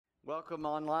Welcome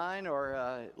online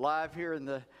or live here in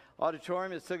the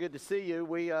auditorium. It's so good to see you.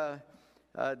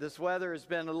 This weather has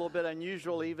been a little bit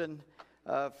unusual, even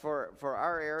for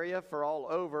our area, for all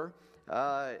over.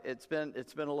 It's been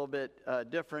a little bit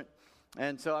different,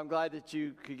 and so I'm glad that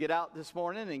you could get out this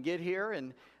morning and get here.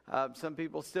 And some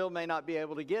people still may not be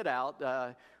able to get out.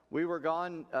 We were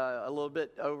gone a little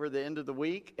bit over the end of the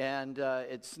week, and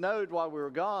it snowed while we were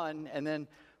gone, and then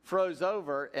froze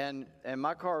over, and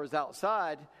my car was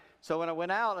outside. So when I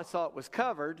went out, I saw it was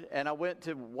covered, and I went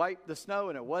to wipe the snow,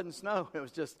 and it wasn't snow.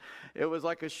 It was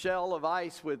like a shell of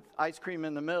ice with ice cream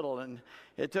in the middle, and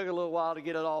it took a little while to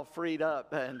get it all freed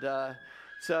up. And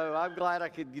so I'm glad I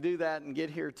could do that and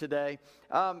get here today.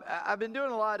 I've been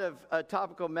doing a lot of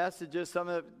topical messages, some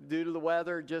of it due to the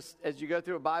weather. Just as you go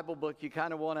through a Bible book, you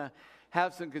kind of want to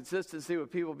have some consistency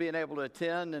with people being able to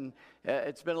attend, and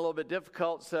it's been a little bit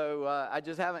difficult, so I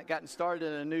just haven't gotten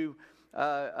started in a new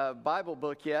Bible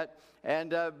book yet.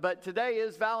 But today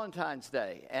is Valentine's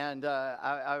Day, and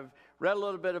I've read a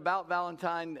little bit about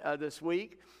Valentine this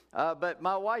week. But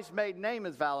my wife's maiden name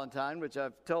is Valentine, which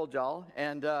I've told y'all,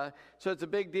 and so it's a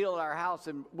big deal at our house.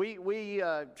 And we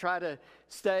try to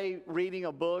stay reading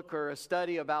a book or a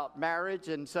study about marriage,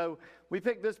 and so we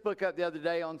picked this book up the other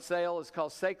day on sale. It's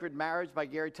called Sacred Marriage by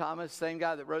Gary Thomas, same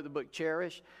guy that wrote the book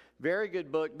Cherish. Very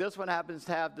good book. This one happens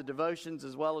to have the devotions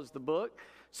as well as the book.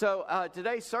 So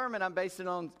today's sermon, I'm basing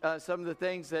on some of the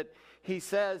things that he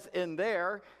says in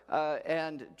there,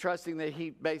 and trusting that he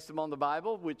based them on the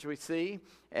Bible, which we see.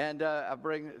 And I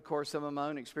bring, of course, some of my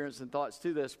own experience and thoughts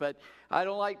to this. But I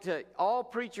don't like to, all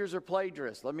preachers are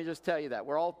plagiarists. Let me just tell you that.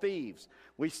 We're all thieves.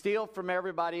 We steal from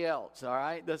everybody else, all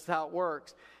right? That's how it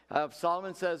works.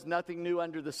 Solomon says nothing new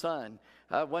under the sun.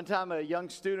 One time a young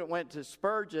student went to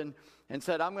Spurgeon and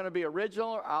said, I'm going to be original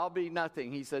or I'll be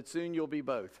nothing. He said, soon you'll be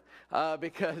both,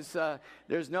 because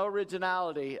there's no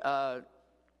originality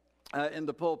in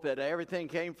the pulpit. Everything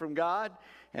came from God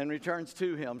and returns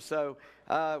to him. So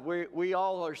we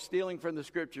all are stealing from the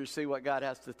scriptures, see what God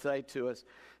has to say to us.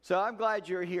 So I'm glad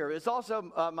you're here. It's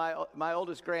also my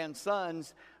oldest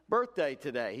grandson's birthday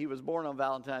today. He was born on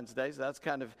Valentine's Day, so that's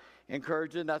kind of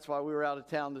encouraging. That's why we were out of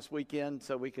town this weekend,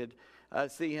 so we could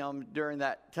see him during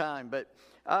that time. But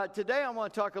today I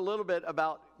want to talk a little bit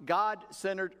about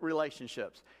God-centered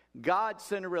relationships.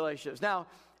 God-centered relationships. Now,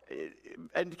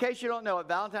 in case you don't know it,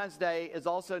 Valentine's Day is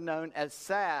also known as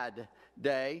SAD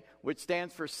Day, which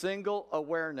stands for Single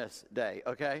Awareness Day,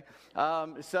 okay?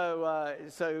 So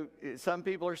some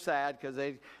people are sad because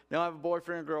they don't have a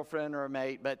boyfriend, girlfriend, or a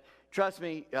mate, but trust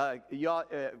me,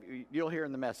 you'll hear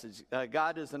in the message,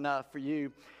 God is enough for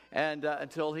you, and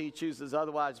until he chooses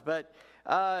otherwise. But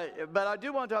I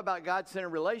do want to talk about God-centered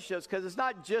relationships, because it's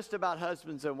not just about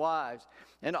husbands and wives.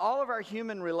 In all of our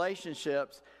human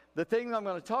relationships, the things I'm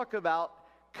going to talk about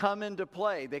come into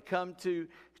play. They come to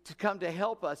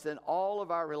help us in all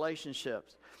of our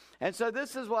relationships. And so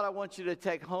this is what I want you to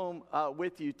take home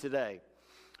with you today.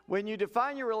 When you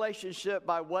define your relationship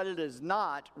by what it is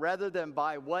not, rather than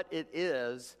by what it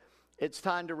is, it's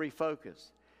time to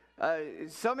refocus.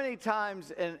 So many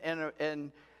times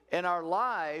in our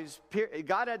lives,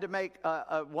 God had to make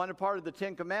one part of the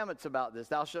Ten Commandments about this.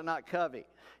 Thou shalt not covet.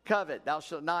 Thou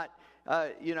shalt not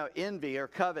envy or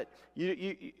covet.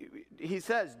 He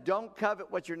says, don't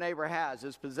covet what your neighbor has,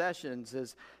 his possessions,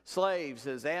 his slaves,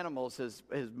 his animals, his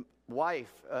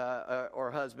wife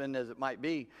or husband, as it might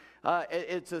be.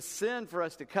 It's a sin for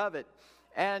us to covet.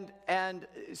 And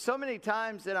so many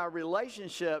times in our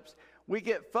relationships, we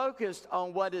get focused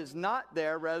on what is not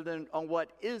there rather than on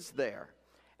what is there.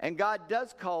 And God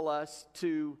does call us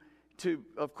to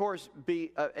of course,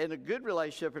 be in a good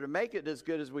relationship, or to make it as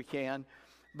good as we can.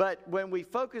 But when we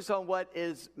focus on what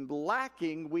is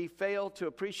lacking, we fail to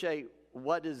appreciate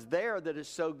what is there that is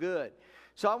so good.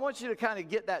 So I want you to kind of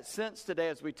get that sense today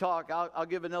as we talk. I'll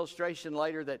give an illustration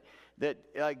later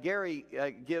that Gary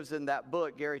gives in that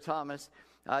book, Gary Thomas.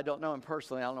 I don't know him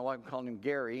personally. I don't know why I'm calling him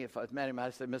Gary. If I met him,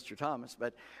 I'd say Mr. Thomas.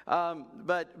 But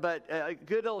a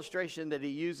good illustration that he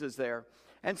uses there.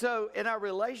 And so in our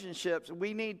relationships,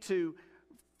 we need to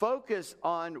focus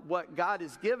on what God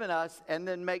has given us and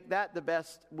then make that the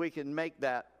best we can make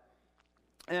that.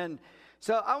 And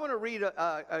so I want to read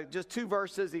just two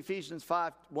verses, Ephesians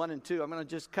 5, 1 and 2. I'm going to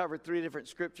just cover three different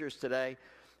scriptures today.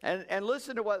 And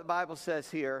listen to what the Bible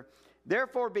says here.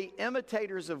 Therefore be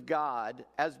imitators of God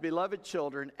as beloved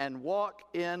children, and walk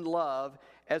in love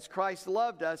as Christ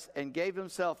loved us and gave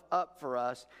himself up for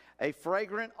us, a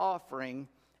fragrant offering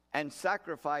and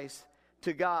sacrifice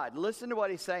to God. Listen to what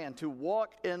he's saying. To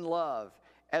walk in love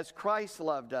as Christ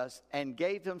loved us and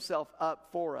gave himself up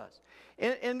for us.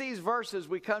 In these verses,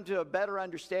 we come to a better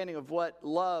understanding of what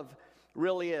love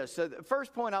really is. So the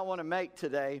first point I want to make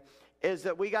today is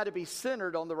that we got to be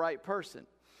centered on the right person.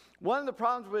 One of the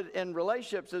problems in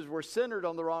relationships is we're centered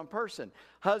on the wrong person.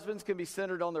 Husbands can be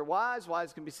centered on their wives.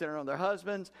 Wives can be centered on their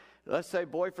husbands. Let's say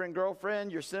boyfriend,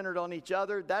 girlfriend, you're centered on each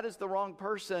other. That is the wrong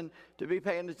person to be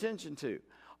paying attention to.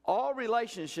 All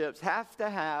relationships have to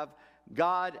have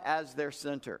God as their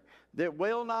center. That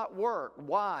will not work.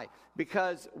 Why?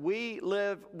 Because we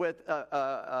live with,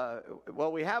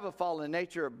 we have a fallen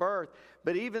nature at birth,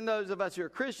 but even those of us who are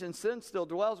Christians, sin still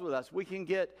dwells with us. We can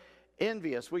get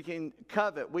envious, we can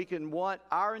covet, we can want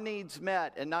our needs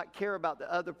met and not care about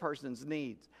the other person's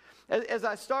needs. As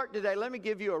I start today, let me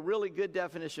give you a really good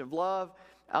definition of love.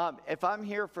 If I'm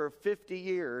here for 50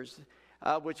 years,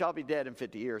 which I'll be dead in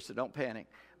 50 years, so don't panic.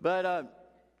 But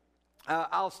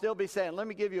I'll still be saying, let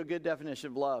me give you a good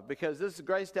definition of love, because this is the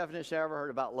greatest definition I ever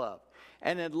heard about love.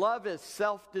 And then love is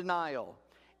self-denial,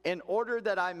 in order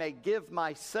that I may give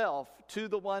myself to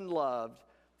the one loved,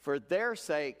 for their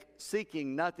sake,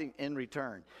 seeking nothing in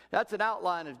return. That's an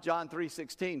outline of John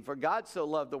 3:16. For God so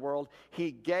loved the world,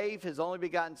 he gave his only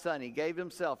begotten Son. He gave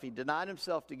himself. He denied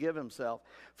himself to give himself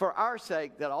for our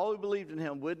sake, that all who believed in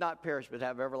him would not perish but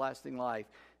have everlasting life,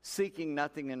 seeking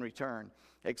nothing in return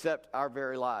except our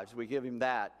very lives. We give him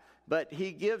that. But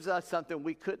he gives us something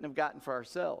we couldn't have gotten for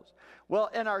ourselves.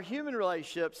 Well, in our human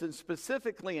relationships, and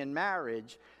specifically in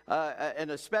marriage,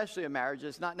 and especially in marriage,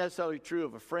 it's not necessarily true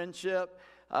of a friendship,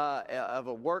 of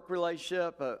a work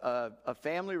relationship, a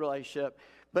family relationship.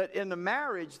 But in the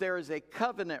marriage, there is a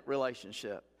covenant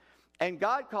relationship. And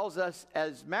God calls us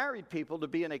as married people to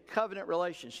be in a covenant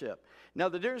relationship. Now,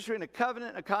 the difference between a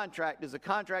covenant and a contract is a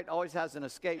contract always has an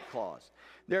escape clause.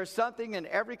 There's something in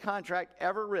every contract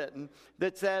ever written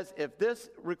that says if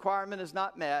this requirement is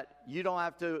not met,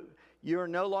 you're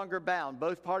no longer bound.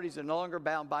 Both parties are no longer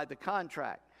bound by the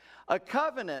contract. A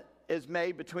covenant is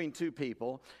made between two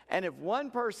people, and if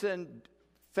one person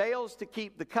fails to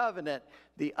keep the covenant,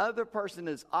 the other person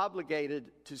is obligated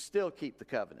to still keep the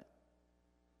covenant.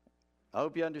 I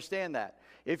hope you understand that.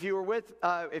 If you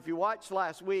watched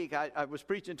last week, I was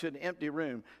preaching to an empty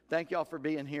room. Thank y'all for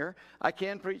being here. I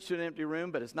can preach to an empty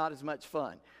room, but it's not as much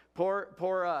fun.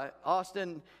 Poor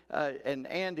Austin and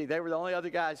Andy, they were the only other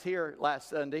guys here last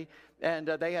Sunday, and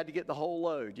they had to get the whole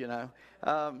load, you know.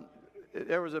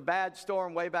 There was a bad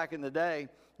storm way back in the day.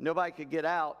 Nobody could get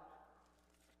out.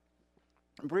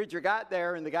 The preacher got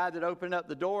there, and the guy that opened up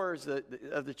the doors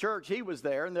of the church, he was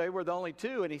there, and they were the only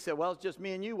two. And he said, well, it's just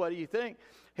me and you. What do you think?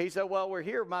 He said, well, we're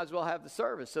here. Might as well have the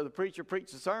service. So the preacher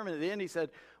preached the sermon. At the end, he said,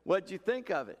 what did you think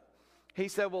of it? He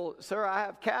said, well, sir, I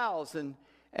have cows,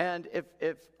 and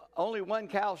if only one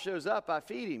cow shows up, I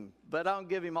feed him, but I don't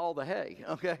give him all the hay,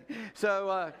 okay?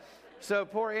 So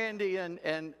poor Andy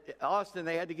and Austin,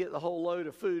 they had to get the whole load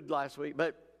of food last week.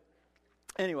 But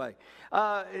anyway,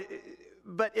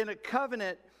 but in a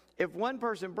covenant, if one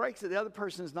person breaks it, the other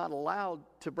person is not allowed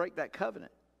to break that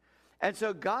covenant. And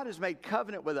so God has made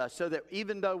covenant with us so that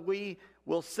even though we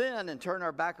will sin and turn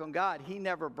our back on God, he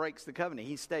never breaks the covenant.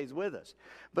 He stays with us.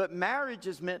 But marriage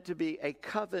is meant to be a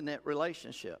covenant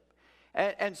relationship.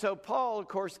 And so Paul, of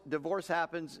course, divorce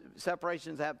happens,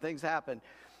 separations happen, things happen.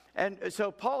 And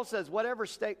so Paul says, whatever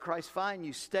state Christ find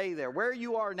you, stay there. Where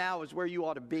you are now is where you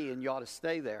ought to be, and you ought to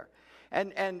stay there.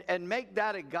 And make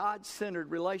that a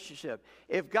God-centered relationship.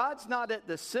 If God's not at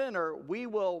the center, we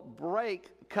will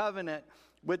break covenant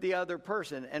with the other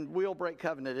person. And we'll break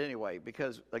covenant anyway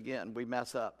because, again, we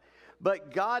mess up.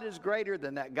 But God is greater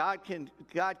than that. God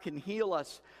can heal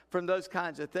us from those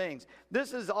kinds of things.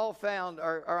 This is all found,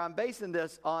 or I'm basing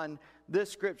this on this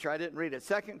scripture. I didn't read it.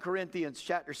 2 Corinthians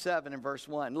chapter 7 and verse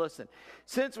 1. Listen.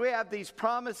 Since we have these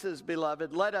promises,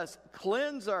 beloved, let us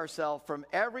cleanse ourselves from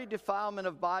every defilement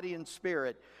of body and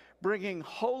spirit, bringing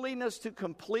holiness to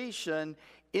completion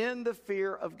in the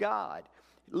fear of God.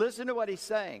 Listen to what he's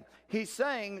saying. He's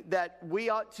saying that we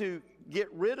ought to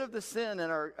get rid of the sin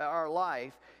in our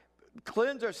life,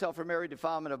 cleanse ourselves from every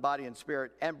defilement of body and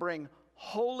spirit, and bring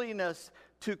holiness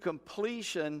to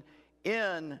completion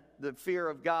in the fear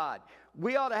of God.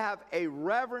 We ought to have a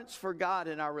reverence for God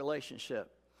in our relationship.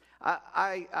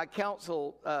 I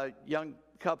counsel young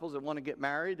couples that want to get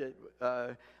married.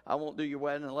 I won't do your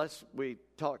wedding unless we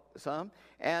talk some.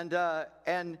 And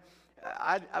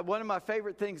one of my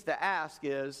favorite things to ask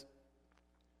is,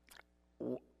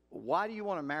 why do you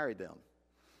want to marry them?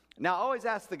 Now, I always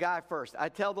ask the guy first. I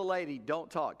tell the lady, don't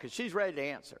talk, because she's ready to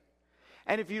answer.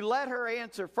 And if you let her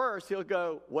answer first, he'll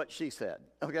go, what she said,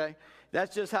 okay?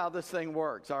 That's just how this thing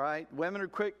works, all right? Women are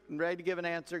quick and ready to give an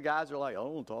answer. Guys are like, I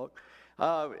don't talk.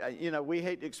 We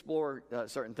hate to explore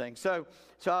certain things. So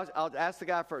I'll ask the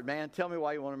guy first, man, tell me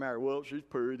why you want to marry her. Well, she's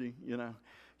pretty,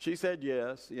 She said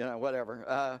yes,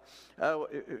 whatever.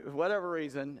 Whatever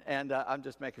reason, and I'm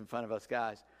just making fun of us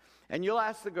guys. And you'll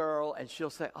ask the girl, and she'll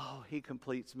say, oh, he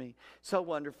completes me. So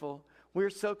wonderful. We're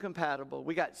so compatible.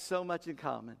 We got so much in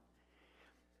common.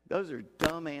 Those are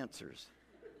dumb answers.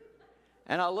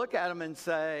 And I'll look at them and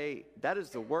say, that is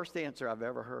the worst answer I've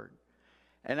ever heard.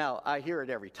 And now I hear it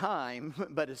every time,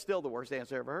 but it's still the worst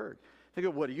answer I've ever heard. They go,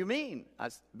 what do you mean?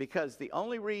 Because the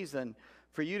only reason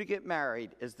for you to get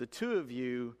married is the two of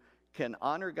you can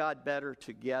honor God better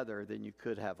together than you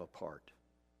could have apart.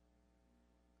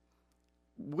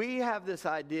 We have this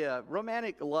idea,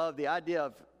 romantic love, the idea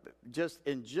of just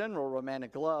in general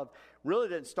romantic love, really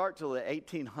didn't start till the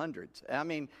 1800s. I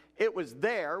mean, it was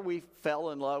there. We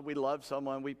fell in love. We loved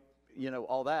someone.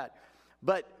 All that.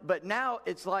 But now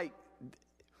it's like,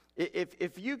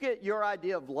 if you get your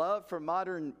idea of love from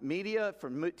modern media,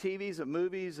 from TVs and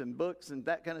movies and books and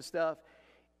that kind of stuff,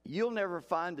 you'll never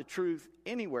find the truth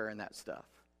anywhere in that stuff.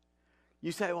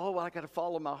 You say, oh, well, I got to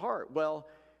follow my heart. Well,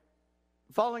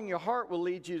 following your heart will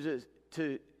lead you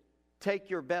to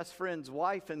take your best friend's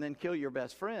wife and then kill your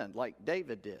best friend, like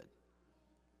David did.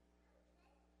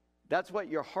 That's what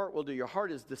your heart will do. Your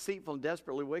heart is deceitful and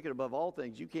desperately wicked above all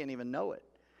things. You can't even know it.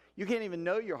 You can't even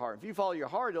know your heart. If you follow your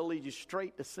heart, it'll lead you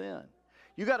straight to sin.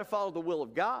 You got to follow the will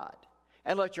of God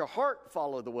and let your heart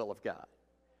follow the will of God.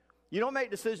 You don't make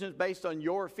decisions based on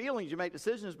your feelings. You make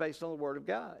decisions based on the Word of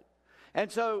God.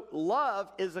 And so love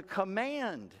is a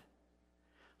command.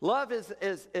 Love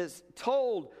is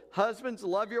told, husbands,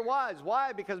 love your wives.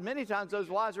 Why? Because many times those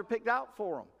wives are picked out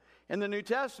for them in the New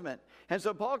Testament. And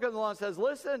so Paul comes along and says,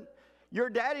 listen, your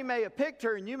daddy may have picked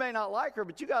her and you may not like her,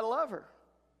 but you got to love her.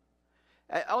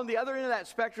 On the other end of that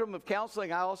spectrum of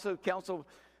counseling, I also counsel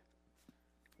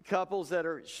couples that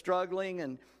are struggling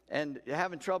and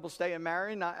having trouble staying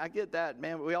married. And I get that,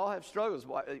 man. We all have struggles.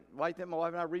 Why think my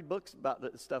wife and I read books about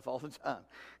this stuff all the time?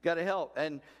 Got to help.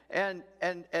 And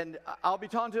I'll be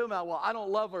talking to them about, well, I don't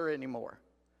love her anymore.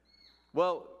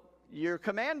 Well, you're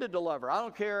commanded to love her. I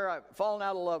don't care. I've fallen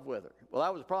out of love with her. Well,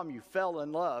 that was the problem. You fell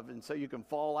in love, and so you can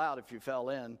fall out if you fell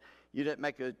in. You didn't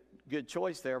make a good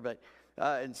choice there, but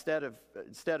instead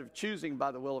of choosing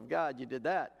by the will of God, you did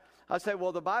that. I say,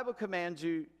 well, the Bible commands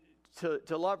you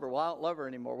to love her. Well, I don't love her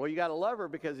anymore. Well, you got to love her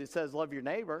because it says love your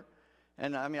neighbor.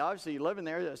 And I mean, obviously, you live in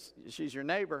there. She's your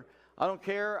neighbor. I don't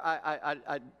care.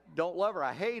 I don't love her.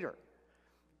 I hate her.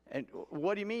 And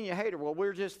what do you mean you hate her? Well,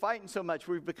 we're just fighting so much.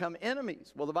 We've become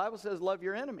enemies. Well, the Bible says love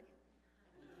your enemy.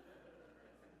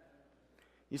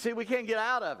 You see, we can't get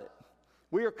out of it.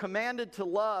 We are commanded to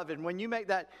love. And when you make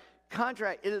that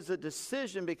contract, it is a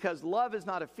decision because love is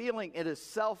not a feeling. It is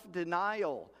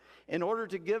self-denial. In order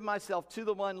to give myself to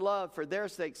the one loved for their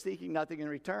sake, seeking nothing in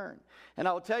return. And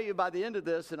I will tell you by the end of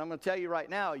this, and I'm going to tell you right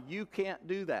now, you can't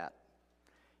do that.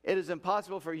 It is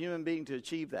impossible for a human being to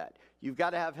achieve that. You've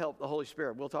got to have help, the Holy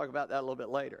Spirit. We'll talk about that a little bit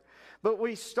later. But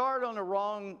we start on a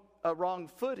wrong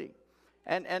footing.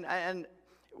 And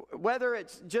whether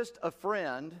it's just a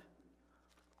friend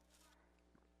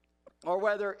or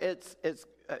whether it's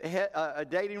a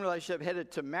dating relationship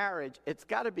headed to marriage, it's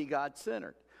got to be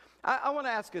God-centered. I want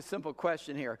to ask a simple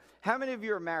question here. How many of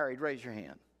you are married? Raise your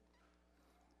hand.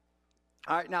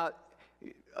 All right, now,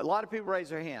 a lot of people raise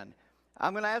their hand.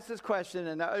 I'm going to ask this question,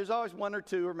 and there's always one or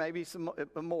two or maybe some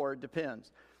more. It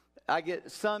depends. I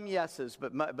get some yeses,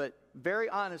 but very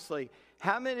honestly,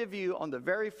 how many of you on the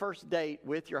very first date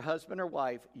with your husband or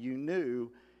wife, you knew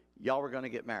y'all were going to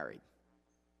get married?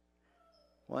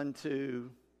 1, 2.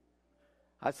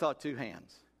 I saw 2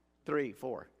 hands. 3,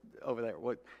 4 over there.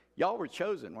 What? Y'all were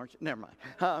chosen, weren't you? Never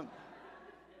mind.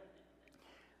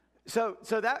 So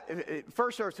that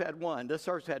first service had 1. This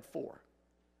service had 4.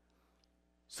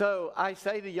 So I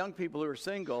say to young people who are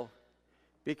single,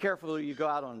 be careful who you go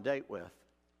out on a date with.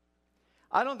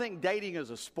 I don't think dating is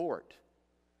a sport.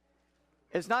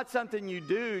 It's not something you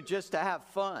do just to have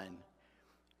fun.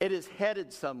 It is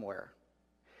headed somewhere.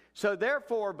 So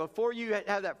therefore, before you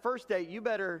have that first date, you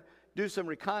better do some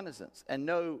reconnaissance and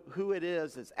know who it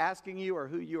is that's asking you or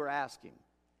who you are asking.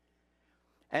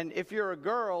 And if you're a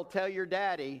girl, tell your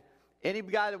daddy, any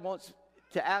guy that wants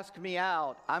to ask me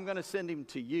out, I'm going to send him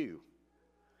to you.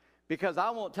 Because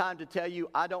I want time to tell you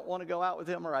I don't want to go out with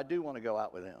him or I do want to go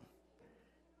out with him.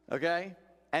 Okay?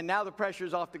 And now the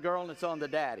pressure's off the girl and it's on the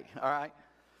daddy. All right?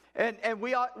 And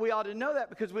we ought to know that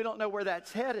because we don't know where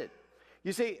that's headed.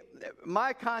 You see,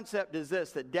 my concept is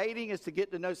this, that dating is to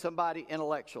get to know somebody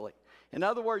intellectually. In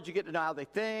other words, you get to know how they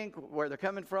think, where they're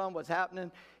coming from, what's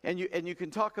happening, and you can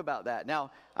talk about that.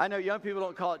 Now, I know young people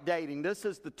don't call it dating. This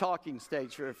is the talking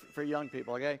stage for young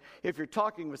people, okay? If you're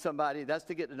talking with somebody, that's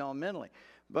to get to know them mentally.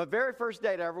 But very first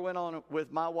date I ever went on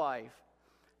with my wife,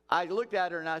 I looked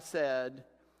at her and I said,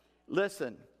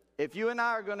 listen, if you and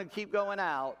I are going to keep going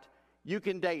out, you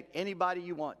can date anybody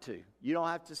you want to. You don't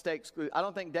have to stay exclusive. I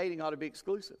don't think dating ought to be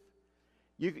exclusive.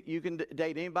 You can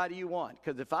date anybody you want.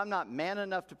 Because if I'm not man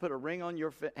enough to put a ring on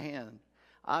your hand,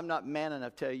 I'm not man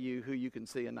enough to tell you who you can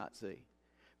see and not see.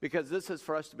 Because this is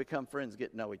for us to become friends,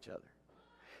 get to know each other.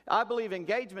 I believe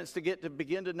engagements to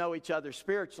begin to know each other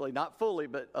spiritually, not fully,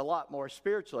 but a lot more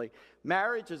spiritually.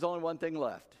 Marriage is only one thing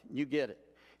left. You get it.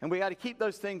 And we got to keep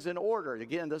those things in order.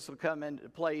 Again, this will come into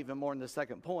play even more in the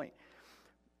second point.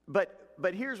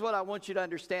 But here's what I want you to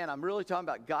understand. I'm really talking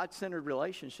about God-centered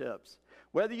relationships.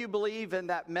 Whether you believe in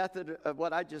that method of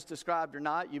what I just described or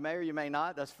not, you may or you may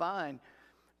not, that's fine.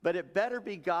 But it better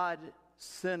be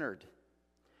God-centered.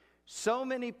 So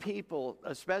many people,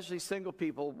 especially single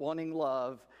people wanting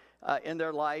love in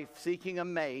their life, seeking a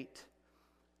mate,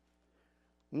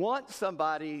 want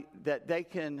somebody that they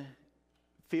can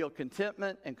feel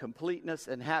contentment and completeness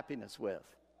and happiness with.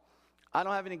 I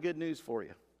don't have any good news for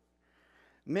you.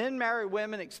 Men marry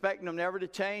women expecting them never to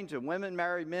change, and women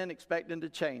marry men expecting to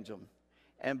change them.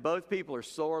 And both people are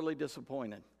sorely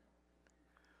disappointed.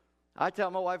 I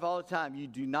tell my wife all the time, you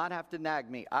do not have to nag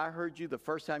me. I heard you the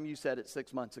first time you said it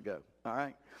 6 months ago, all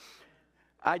right?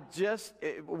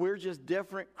 We're just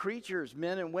different creatures.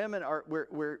 Men and women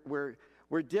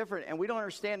we're different, and we don't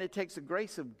understand it takes the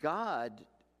grace of God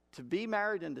to be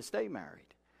married and to stay married.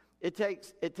 It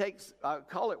takes. I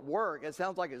call it work. It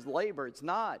sounds like it's labor. It's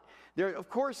not. Of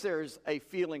course, there's a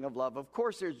feeling of love. Of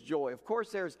course, there's joy. Of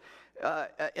course, there's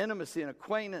intimacy and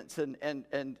acquaintance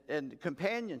and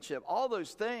companionship. All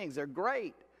those things are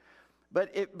great. But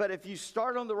if you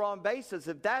start on the wrong basis,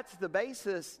 if that's the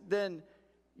basis, then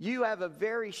you have a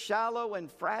very shallow and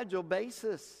fragile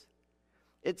basis.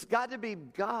 It's got to be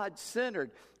God-centered.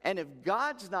 And if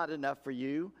God's not enough for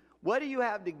you, what do you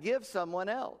have to give someone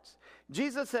else?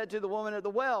 Jesus said to the woman at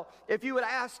the well, if you had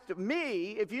asked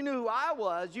me, if you knew who I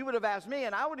was, you would have asked me,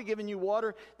 and I would have given you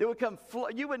water that would come,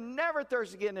 you would never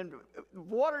thirst again, and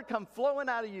water would come flowing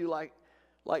out of you like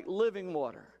living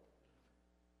water.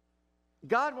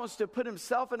 God wants to put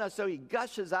himself in us so he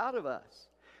gushes out of us.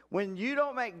 When you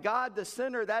don't make God the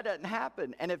center, that doesn't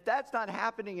happen. And if that's not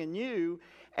happening in you,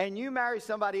 and you marry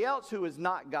somebody else who is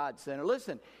not God-centered,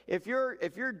 listen, if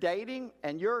you're dating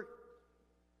and your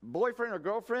boyfriend or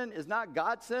girlfriend is not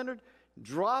God-centered,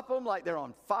 drop them like they're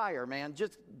on fire, man.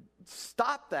 Just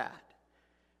stop that,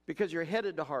 because you're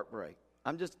headed to heartbreak.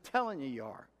 I'm just telling you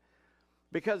are.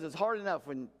 Because it's hard enough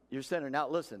when you're centered. Now,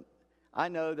 listen, I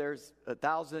know there's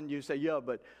 1,000, you say, yeah,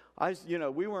 but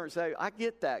we weren't saved. I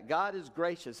get that. God is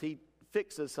gracious. He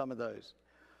fixes some of those.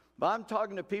 But I'm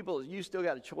talking to people, you still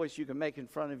got a choice you can make in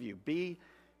front of you. Be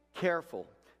careful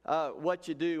what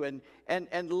you do,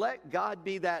 and let God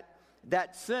be that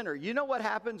center. You know what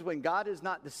happens when God is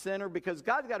not the center? Because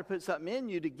God's got to put something in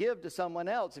you to give to someone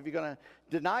else. If you're going to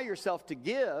deny yourself to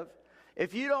give,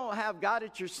 if you don't have God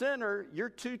at your center, you're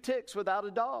two ticks without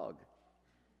a dog.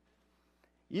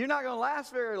 You're not going to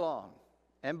last very long,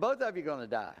 and both of you are going to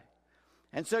die.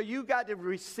 And so you got to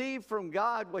receive from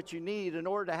God what you need in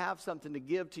order to have something to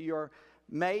give to your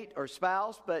mate or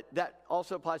spouse, but that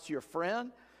also applies to your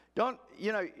friend.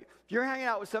 If you're hanging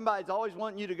out with somebody that's always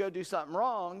wanting you to go do something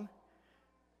wrong,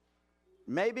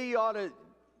 maybe you ought to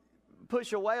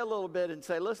push away a little bit and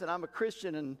say, listen, I'm a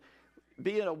Christian, and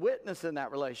being a witness in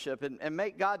that relationship and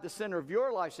make God the center of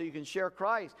your life so you can share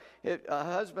Christ. A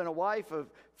husband, a wife, a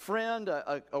friend,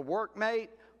 a workmate,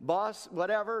 boss,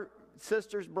 whatever,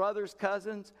 sisters, brothers,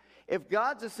 cousins. If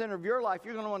God's the center of your life,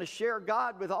 you're going to want to share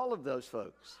God with all of those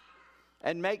folks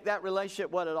and make that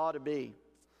relationship what it ought to be.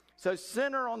 So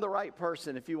center on the right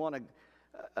person if you want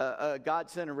a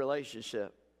God-centered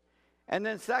relationship. And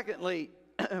then secondly,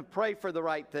 pray for the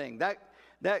right thing.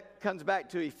 That comes back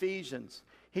to Ephesians.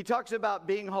 He talks about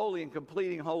being holy and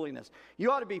completing holiness.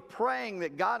 You ought to be praying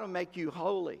that God will make you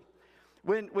holy.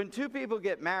 When two people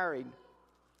get married,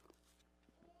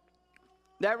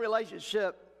 that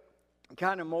relationship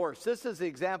kind of morphs. This is the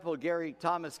example Gary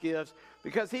Thomas gives,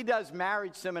 because he does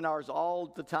marriage seminars all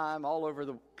the time, all over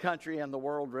the country and the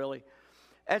world, really.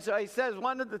 And so he says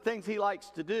one of the things he likes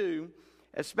to do,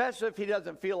 especially if he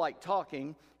doesn't feel like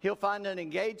talking, he'll find an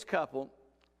engaged couple,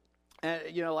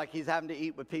 like he's having to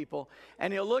eat with people,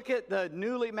 and he'll look at the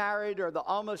newly married or the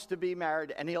almost to be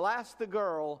married, and he'll ask the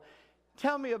girl,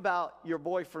 tell me about your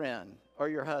boyfriend or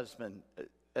your husband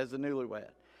as a newlywed.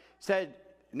 Said,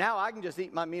 now I can just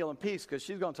eat my meal in peace because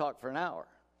she's going to talk for an hour.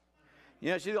 You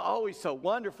know, she's always so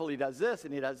wonderful. He does this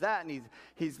and he does that and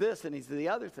he's this and he's the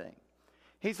other thing.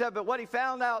 He said, but what he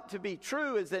found out to be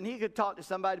true is that he could talk to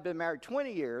somebody who'd been married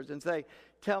 20 years and say,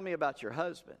 tell me about your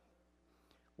husband.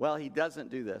 Well, he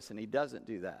doesn't do this and he doesn't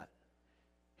do that.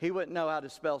 He wouldn't know how to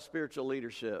spell spiritual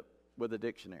leadership with a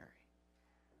dictionary.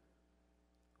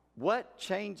 What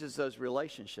changes those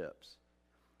relationships?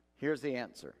 Here's the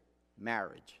answer.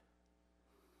 Marriage.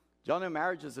 Do y'all know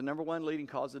marriage is the number one leading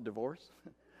cause of divorce?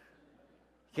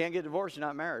 Can't get divorced, you're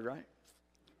not married, right?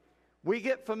 We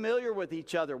get familiar with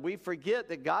each other. We forget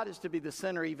that God is to be the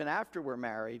center even after we're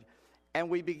married, and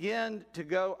we begin to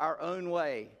go our own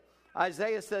way.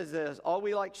 Isaiah says this, all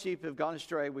we like sheep have gone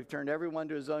astray. We've turned everyone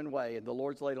to his own way, and the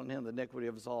Lord's laid on him the iniquity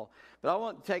of us all. But I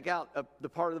want to take out the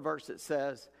part of the verse that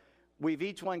says, we've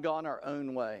each one gone our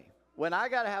own way. When I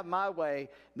got to have my way,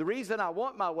 the reason I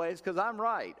want my way is because I'm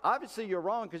right. Obviously, you're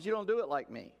wrong because you don't do it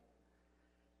like me.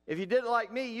 If you did it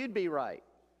like me, you'd be right.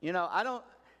 You know,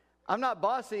 I'm not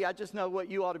bossy. I just know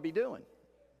what you ought to be doing,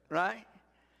 right?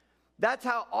 That's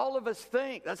how all of us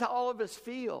think. That's how all of us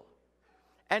feel.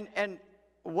 And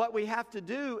what we have to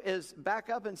do is back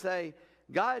up and say,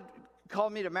 God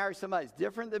called me to marry somebody that's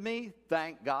different than me.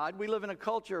 Thank God. We live in a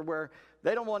culture where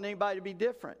they don't want anybody to be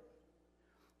different.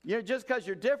 You know, just because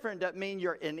you're different doesn't mean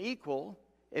you're unequal.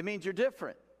 It means you're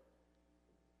different.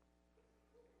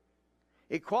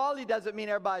 Equality doesn't mean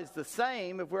everybody's the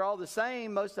same. If we're all the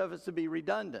same, most of us would be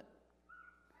redundant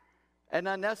and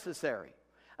unnecessary.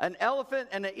 An elephant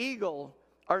and an eagle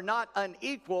are not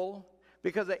unequal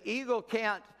because an eagle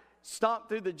can't stomp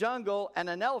through the jungle and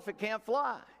an elephant can't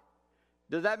fly.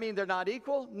 Does that mean they're not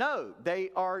equal? No,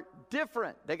 they are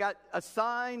different. They got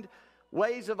assigned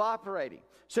ways of operating.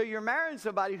 So you're marrying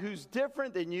somebody who's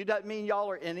different than you. Doesn't mean y'all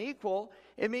are unequal.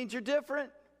 It means you're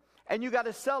different. And you got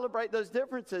to celebrate those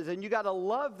differences, and you got to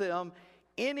love them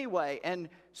anyway. And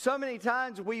so many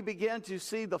times we begin to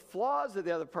see the flaws of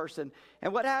the other person.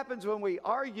 And what happens when we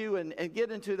argue and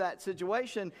get into that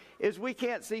situation is we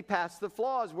can't see past the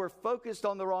flaws. We're focused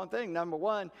on the wrong thing. Number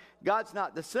one, God's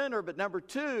not the center. But number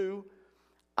two,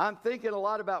 I'm thinking a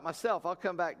lot about myself. I'll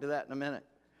come back to that in a minute.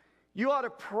 You ought to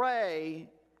pray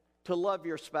to love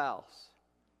your spouse.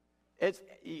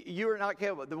 You are not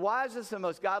capable. The wisest and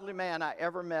most godly man I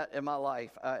ever met in my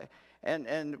life,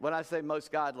 and when I say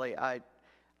most godly,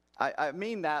 I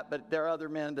mean that, but there are other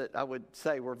men that I would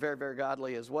say were very, very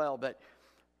godly as well.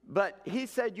 But he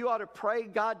said you ought to pray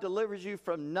God delivers you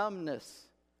from numbness,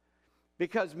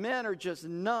 because men are just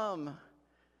numb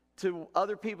to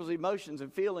other people's emotions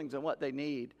and feelings and what they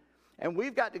need. And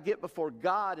we've got to get before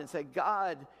God and say,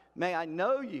 God, may I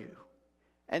know you.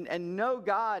 And know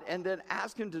God, and then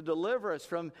ask him to deliver us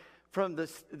from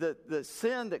the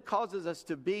sin that causes us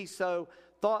to be so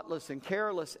thoughtless and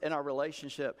careless in our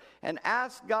relationship. And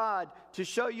ask God to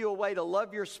show you a way to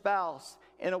love your spouse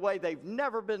in a way they've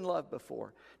never been loved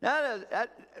before. Now,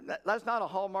 that's not a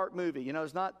Hallmark movie. You know,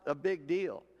 it's not a big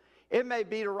deal. It may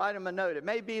be to write them a note. It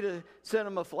may be to send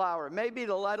them a flower. It may be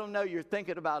to let them know you're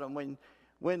thinking about them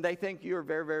when they think you're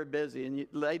very, very busy, and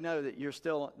they know that you're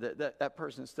still that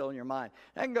person's still in your mind.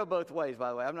 That can go both ways,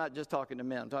 by the way. I'm not just talking to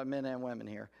men. I'm talking men and women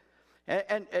here.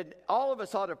 And all of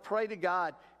us ought to pray to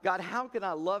God, God, how can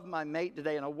I love my mate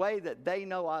today in a way that they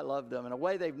know I love them, in a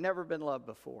way they've never been loved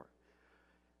before?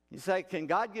 You say, can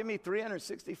God give me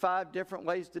 365 different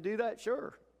ways to do that?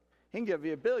 Sure. He can give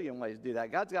you a billion ways to do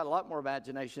that. God's got a lot more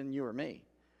imagination than you or me.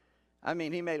 I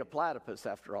mean, he made a platypus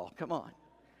after all. Come on.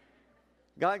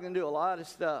 God can do a lot of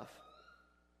stuff.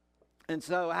 And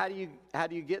so how do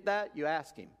you get that? You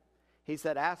ask him. He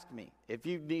said, ask me. If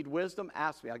you need wisdom,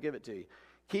 ask me. I'll give it to you.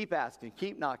 Keep asking,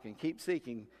 keep knocking, keep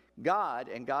seeking God,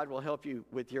 and God will help you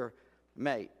with your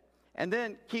mate. And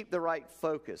then keep the right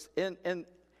focus. In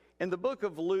the book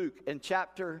of Luke, in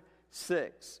chapter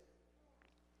 6,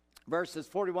 verses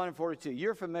 41 and 42,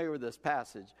 you're familiar with this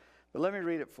passage, but let me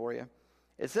read it for you.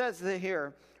 It says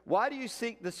here, why do you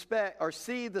seek the speck or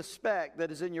see the speck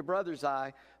that is in your brother's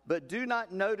eye, but do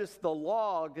not notice the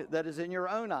log that is in your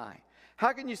own eye?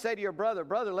 How can you say to your brother,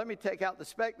 brother, let me take out the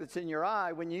speck that's in your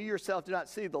eye, when you yourself do not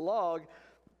see the log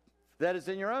that is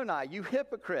in your own eye? You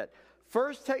hypocrite.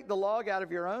 First take the log out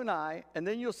of your own eye, and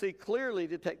then you'll see clearly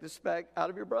to take the speck out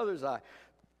of your brother's eye.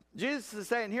 Jesus is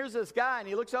saying, here's this guy, and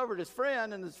he looks over at his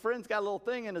friend, and his friend's got a little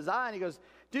thing in his eye, and he goes,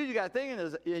 dude, you got a thing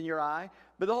in your eye,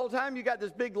 but the whole time you got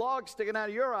this big log sticking out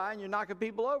of your eye, and you're knocking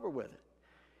people over with it.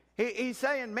 He's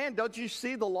saying, man, don't you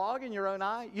see the log in your own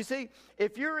eye? You see,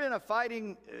 if you're in a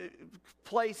fighting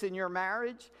place in your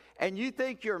marriage, and you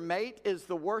think your mate is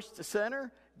the worst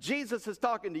sinner, Jesus is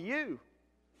talking to you.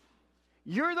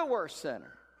 You're the worst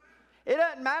sinner. It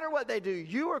doesn't matter what they do.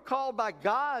 You are called by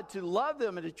God to love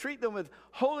them and to treat them with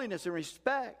holiness and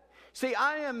respect. See,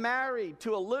 I am married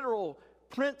to a literal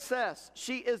princess.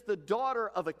 She is the daughter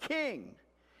of a king,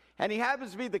 and he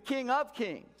happens to be the King of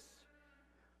Kings.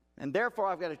 And therefore,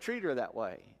 I've got to treat her that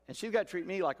way. And she's got to treat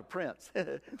me like a prince.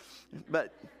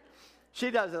 But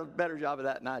she does a better job of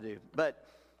that than I do. But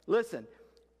listen,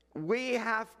 we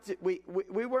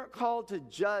weren't called to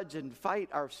judge and fight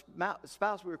our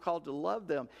spouse. We were called to love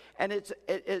them. And it's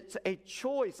a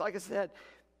choice. Like I said,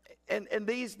 in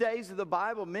these days of the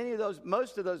Bible,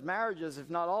 most of those marriages, if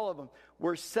not all of them,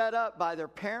 were set up by their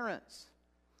parents.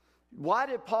 Why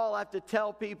did Paul have to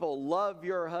tell people, love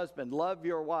your husband, love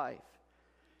your wife?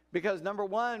 Because number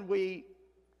one,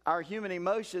 our human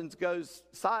emotions goes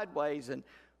sideways, and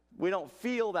we don't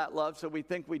feel that love, so we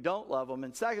think we don't love them.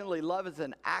 And secondly, love is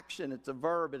an action. It's a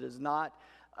verb. It is not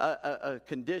a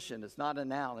condition. It's not a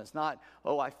noun. It's not,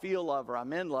 oh, I feel love or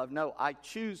I'm in love. No, I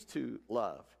choose to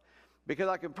love. Because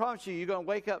I can promise you, you're going to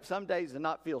wake up some days and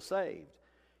not feel saved.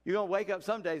 You're going to wake up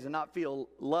some days and not feel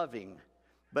loving.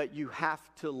 But you have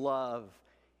to love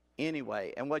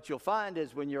anyway. And what you'll find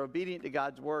is when you're obedient to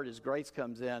God's word, His grace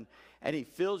comes in and He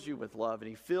fills you with love and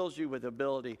He fills you with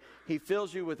ability. He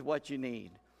fills you with what you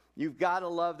need. You've got to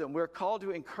love them. We're called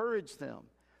to encourage them.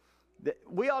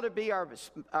 We ought to be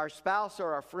our spouse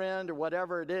or our friend or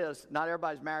whatever it is. Not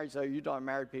everybody's married, so you don't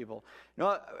married people. You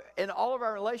know, in all of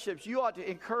our relationships, you ought to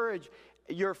encourage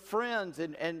your friends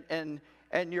and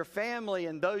your family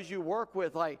and those you work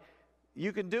with. Like,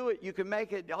 you can do it. You can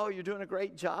make it. Oh, you're doing a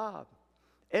great job.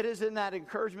 It is in that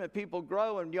encouragement people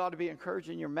grow, and you ought to be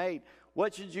encouraging your mate.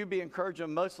 What should you be encouraging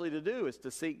them mostly to do is to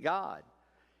seek God.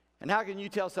 And how can you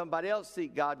tell somebody else to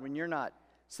seek God when you're not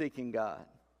seeking God?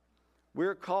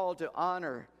 We're called to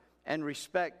honor and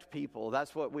respect people.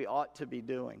 That's what we ought to be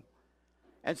doing.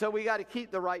 And so we got to keep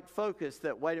the right focus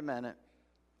that, wait a minute,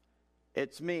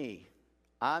 it's me.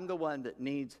 I'm the one that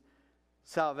needs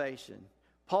salvation.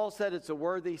 Paul said it's a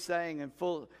worthy saying and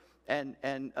full and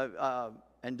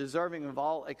deserving of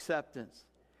all acceptance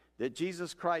that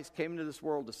Jesus Christ came into this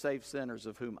world to save sinners,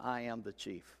 of whom I am the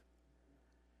chief.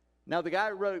 Now, the guy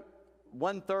who wrote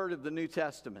 1/3 of the New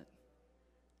Testament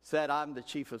said, I'm the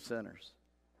chief of sinners.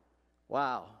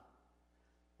 Wow.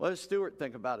 What does Stewart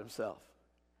think about himself?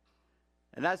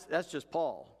 And that's just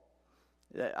Paul.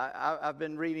 I've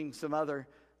been reading some other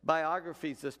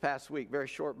biographies this past week, very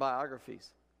short biographies.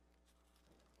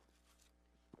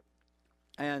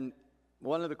 And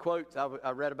one of the quotes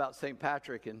I read about St.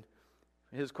 Patrick, and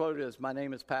his quote is, my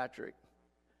name is Patrick.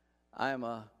 I am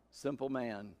a simple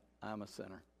man. I am a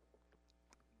sinner.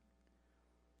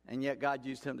 And yet God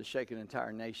used him to shake an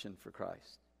entire nation for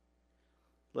Christ.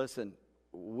 Listen,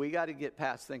 we got to get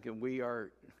past thinking we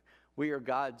are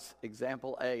God's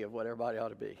example A of what everybody ought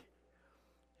to be.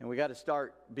 And we got to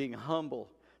start being humble.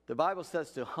 The Bible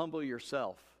says to humble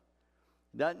yourself.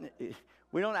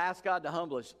 We don't ask God to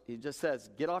humble us. He just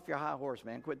says, get off your high horse,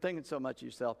 man. Quit thinking so much of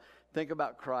yourself. Think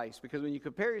about Christ. Because when you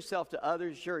compare yourself to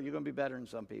others, sure, you're going to be better than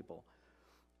some people.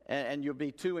 And you'll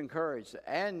be too encouraged.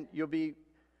 And you'll be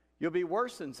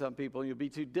worse than some people, and you'll be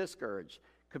too discouraged.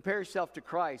 Compare yourself to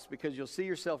Christ, because you'll see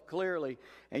yourself clearly,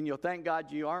 and you'll thank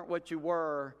God you aren't what you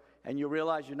were, and you'll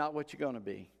realize you're not what you're going to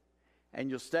be. And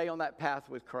you'll stay on that path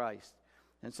with Christ.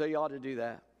 And so you ought to do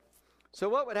that. So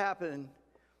what would happen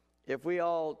if we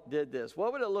all did this?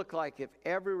 What would it look like if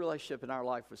every relationship in our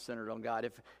life was centered on God?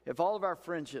 If all of our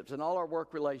friendships and all our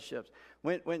work relationships,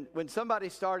 when somebody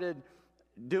started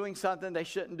doing something they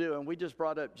shouldn't do, and we just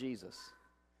brought up Jesus.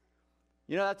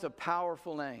 You know, that's a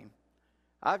powerful name.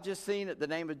 I've just seen at the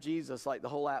name of Jesus, like the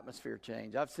whole atmosphere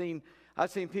change. I've seen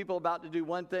people about to do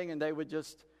one thing, and they would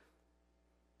just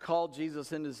call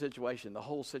Jesus into the situation. The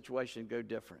whole situation go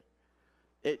different.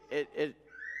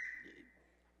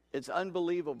 It's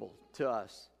unbelievable to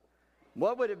us.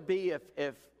 What would it be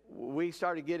if we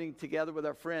started getting together with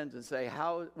our friends and say,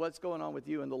 what's going on with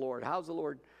you and the Lord? How's the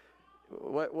Lord?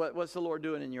 What's the Lord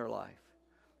doing in your life?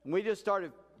 And we just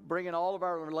started bringing all of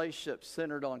our relationships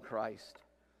centered on Christ.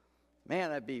 Man,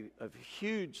 that'd be a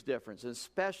huge difference,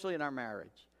 especially in our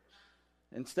marriage.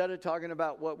 Instead of talking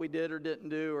about what we did or didn't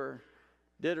do or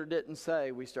did or didn't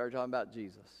say, we started talking about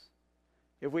Jesus.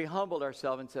 If we humbled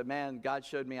ourselves and said, man, God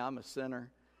showed me I'm a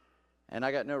sinner and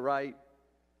I got no right.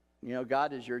 You know,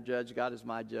 God is your judge. God is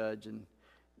my judge. And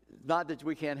not that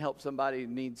we can't help somebody who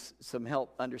needs some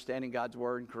help understanding God's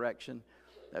word and correction.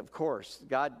 Of course,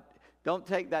 God, don't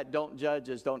take that don't judge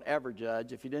as don't ever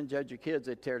judge. If you didn't judge your kids,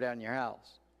 they'd tear down your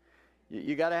house.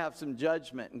 You got to have some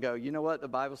judgment and go, you know what? The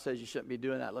Bible says you shouldn't be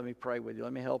doing that. Let me pray with you.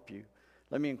 Let me help you.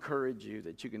 Let me encourage you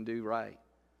that you can do right.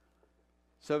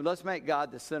 So let's make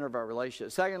God the center of our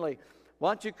relationship. Secondly, why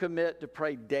don't you commit to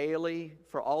pray daily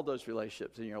for all those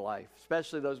relationships in your life,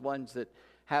 especially those ones that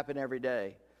happen every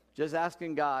day. Just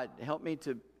asking God, help me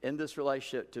to, in this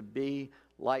relationship, to be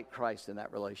like Christ in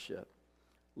that relationship.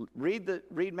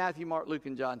 Read Matthew, Mark, Luke,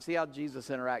 and John. See how Jesus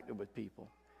interacted with people.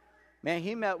 Man,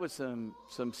 he met with some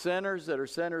sinners that are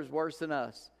sinners worse than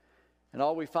us. And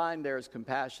all we find there is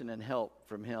compassion and help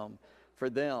from him for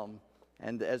them,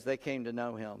 and as they came to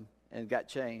know him and got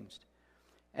changed.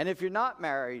 And if you're not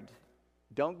married,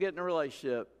 don't get in a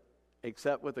relationship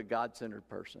except with a God-centered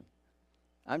person.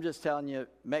 I'm just telling you,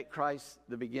 make Christ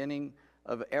the beginning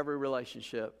of every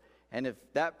relationship. And if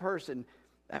that person,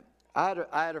 I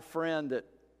had a friend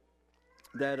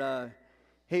that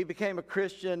he became a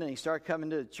Christian and he started coming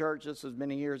to the church. This was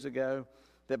many years ago.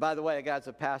 That, by the way, a guy's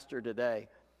a pastor today.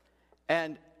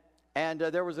 And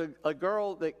there was a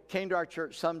girl that came to our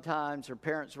church sometimes. Her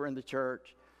parents were in the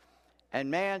church. And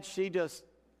man, she just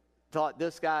thought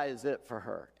this guy is it for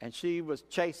her. And she was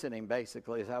chasing him,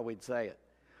 basically, is how we'd say it.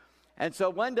 And so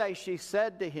one day she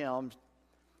said to him,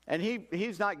 and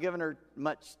he's not giving her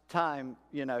much time,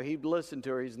 you know, he'd listen to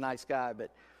her, he's a nice guy,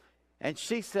 and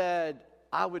she said,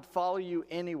 I would follow you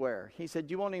anywhere. He said,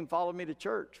 you won't even follow me to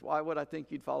church. Why would I think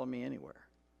you'd follow me anywhere?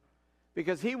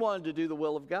 Because he wanted to do the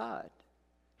will of God.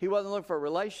 He wasn't looking for a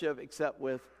relationship except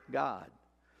with God.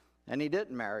 And he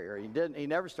didn't marry her. He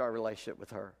never started a relationship with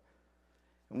her.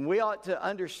 And we ought to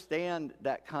understand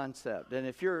that concept. And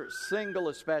if you're single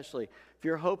especially, if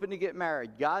you're hoping to get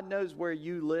married, God knows where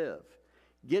you live.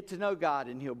 Get to know God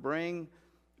and he'll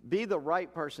be the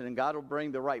right person, and God will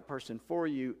bring the right person for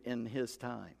you in his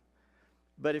time.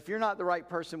 But if you're not the right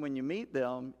person when you meet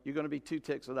them, you're going to be two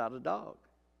ticks without a dog.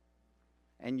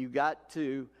 And you got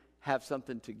to have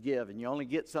something to give. And you only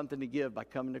get something to give by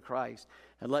coming to Christ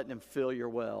and letting him fill your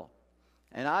well.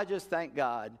 And I just thank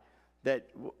God that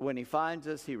when he finds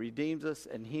us, he redeems us,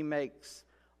 and he makes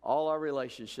all our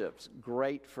relationships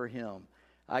great for him.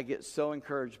 I get so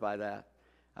encouraged by that.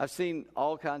 I've seen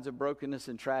all kinds of brokenness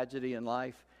and tragedy in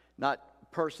life. Not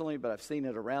personally, but I've seen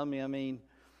it around me,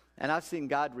 And I've seen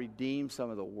God redeem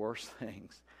some of the worst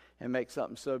things and make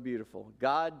something so beautiful.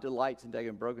 God delights in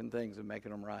taking broken things and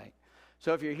making them right.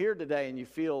 So if you're here today and you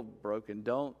feel broken,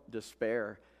 don't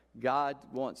despair. God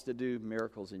wants to do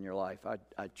miracles in your life.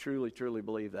 I truly, truly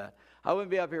believe that. I wouldn't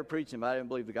be up here preaching if I didn't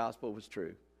believe the gospel was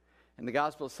true. And the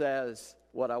gospel says,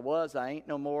 what I was, I ain't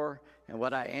no more. And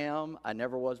what I am, I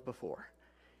never was before.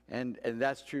 And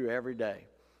that's true every day.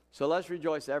 So let's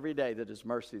rejoice every day that his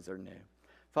mercies are new.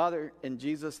 Father, in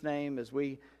Jesus' name, as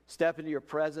we step into your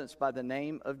presence by the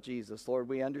name of Jesus, Lord,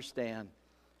 we understand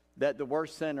that the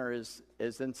worst sinner is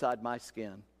inside my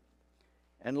skin.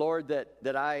 And Lord,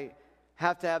 that I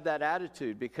have to have that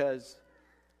attitude, because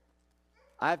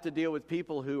I have to deal with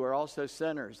people who are also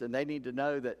sinners, and they need to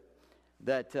know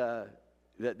that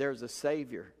there's a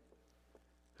Savior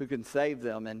who can save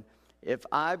them. And if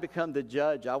I become the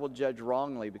judge, I will judge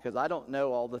wrongly, because I don't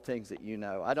know all the things that you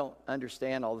know. I don't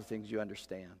understand all the things you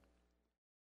understand.